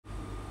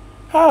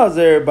How's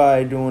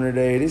everybody doing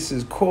today? This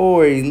is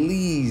Corey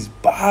Lee's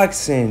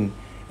Boxing,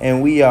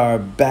 and we are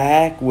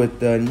back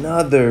with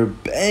another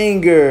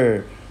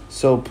banger.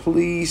 So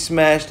please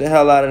smash the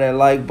hell out of that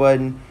like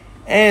button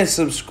and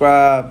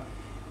subscribe.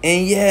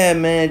 And yeah,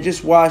 man,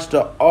 just watch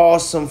the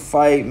awesome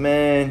fight,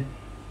 man,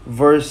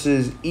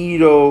 versus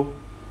Ito.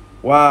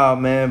 Wow,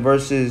 man,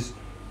 versus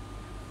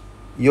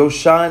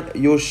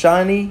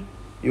Yoshini.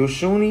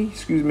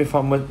 Excuse me if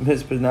I'm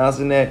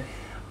mispronouncing that.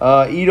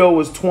 Ito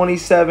was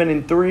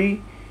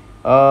 27-3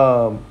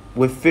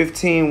 with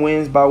 15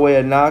 wins by way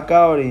of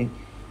knockout. And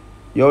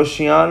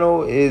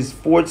Yoshino is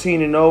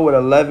 14-0 with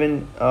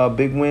 11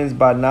 big wins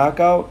by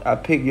knockout. I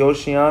picked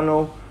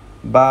Yoshino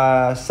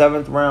by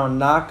 7th round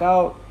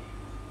knockout.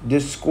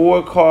 This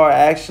scorecard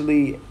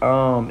actually,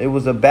 it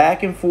was a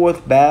back and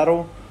forth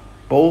battle.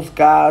 Both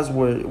guys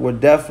were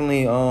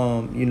definitely,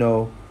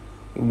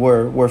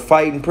 were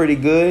fighting pretty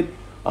good.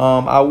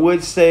 I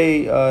would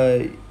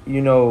say,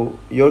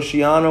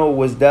 Yoshino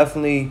was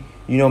definitely,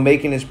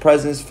 making his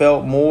presence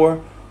felt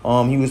more.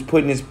 He was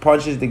putting his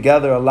punches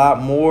together a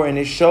lot more, and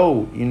it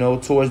showed,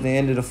 towards the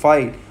end of the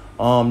fight.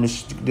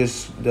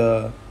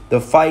 The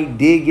fight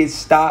did get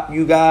stopped,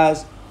 you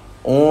guys,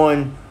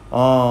 on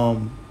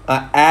an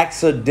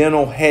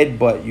accidental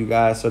headbutt, you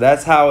guys. So the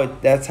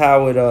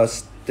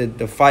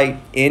fight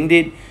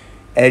ended.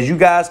 As you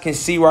guys can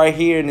see right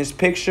here in this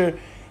picture,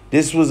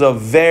 this was a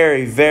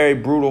very, very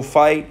brutal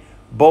fight.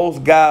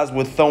 Both guys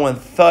were throwing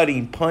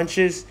thudding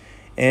punches.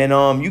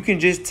 And you can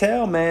just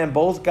tell, man,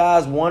 both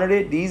guys wanted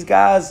it. These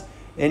guys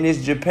in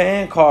this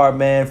Japan card,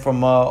 man,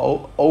 from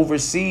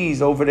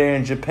overseas over there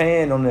in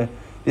Japan.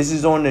 This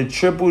is on the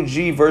Triple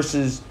G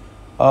versus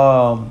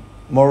Murata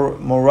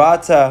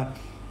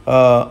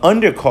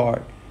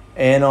undercard.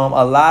 And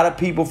a lot of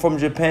people from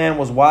Japan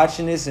was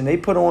watching this, and they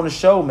put on a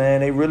show, man.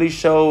 They really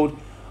showed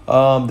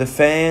the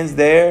fans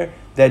there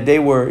that they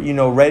were,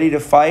 ready to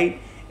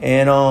fight.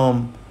 And,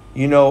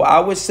 I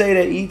would say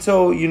that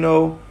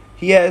Ito,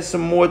 he has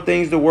some more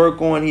things to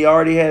work on. He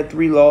already had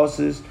 3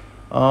 losses.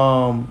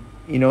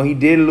 He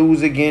did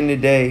lose again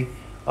today.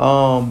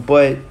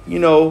 But,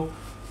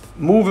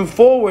 moving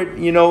forward,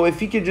 if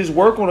he could just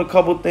work on a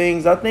couple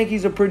things, I think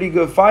he's a pretty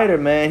good fighter,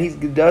 man. He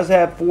does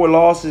have 4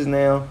 losses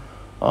now.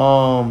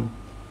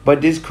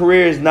 But this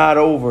career is not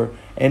over.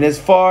 And as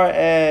far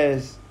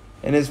as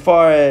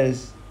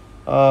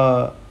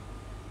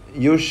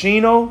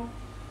Yoshino,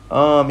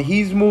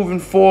 he's moving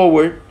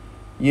forward.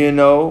 He's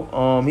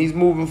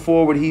moving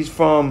forward. He's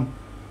from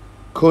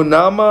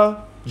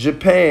Konama,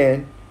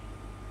 Japan,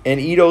 and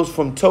Ito's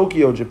from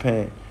Tokyo,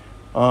 Japan.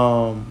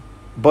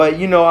 But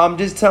I'm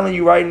just telling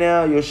you right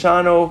now,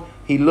 Yoshino,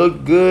 he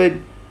looked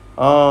good. He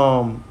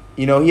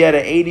had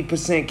an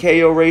 80%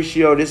 KO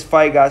ratio. This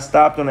fight got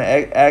stopped on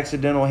an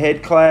accidental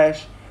head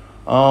clash.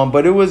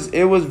 But it was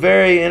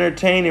very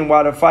entertaining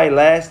while the fight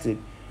lasted.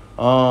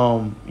 I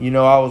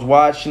was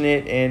watching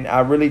it, and I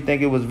really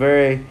think it was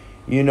very,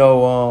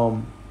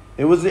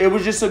 it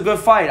was just a good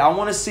fight. I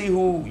want to see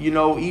who,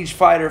 each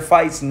fighter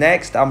fights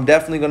next. I'm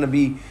definitely going to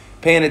be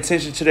paying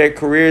attention to their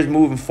careers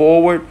moving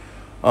forward.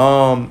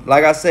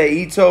 Like I said,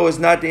 Ito is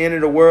not the end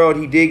of the world.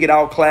 He did get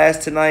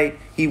outclassed tonight.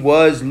 He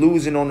was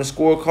losing on the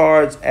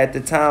scorecards at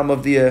the time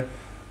of the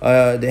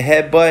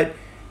headbutt.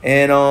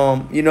 And,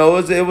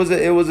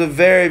 it was a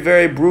very,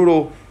 very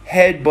brutal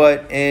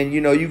headbutt. And,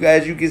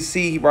 you can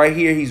see right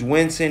here, he's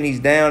wincing. He's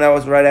down. That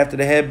was right after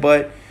the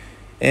headbutt.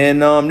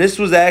 And this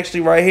was actually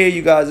right here,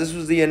 you guys. This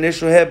was the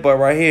initial headbutt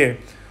right here.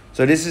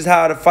 So this is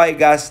how the fight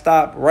got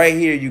stopped right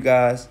here, you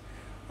guys.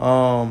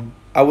 I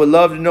would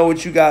love to know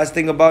what you guys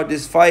think about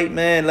this fight,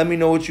 man. Let me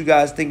know what you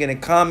guys think in the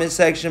comment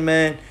section,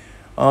 man.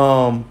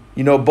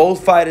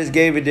 Both fighters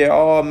gave it their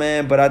all,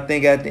 man. But I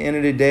think at the end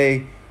of the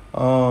day,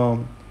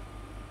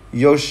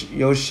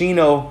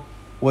 Yoshino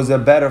was a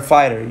better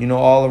fighter,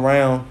 all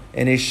around.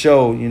 And it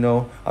showed,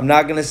 I'm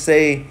not going to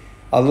say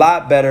a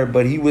lot better,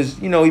 but he was,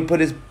 he put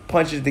his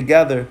punches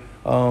together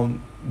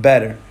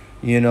better,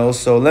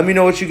 So let me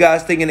know what you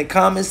guys think in the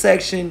comment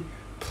section.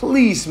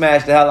 Please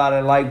smash the hell out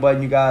of the like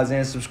button, you guys,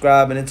 and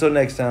subscribe. And until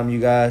next time, you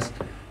guys,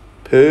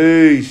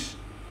 peace.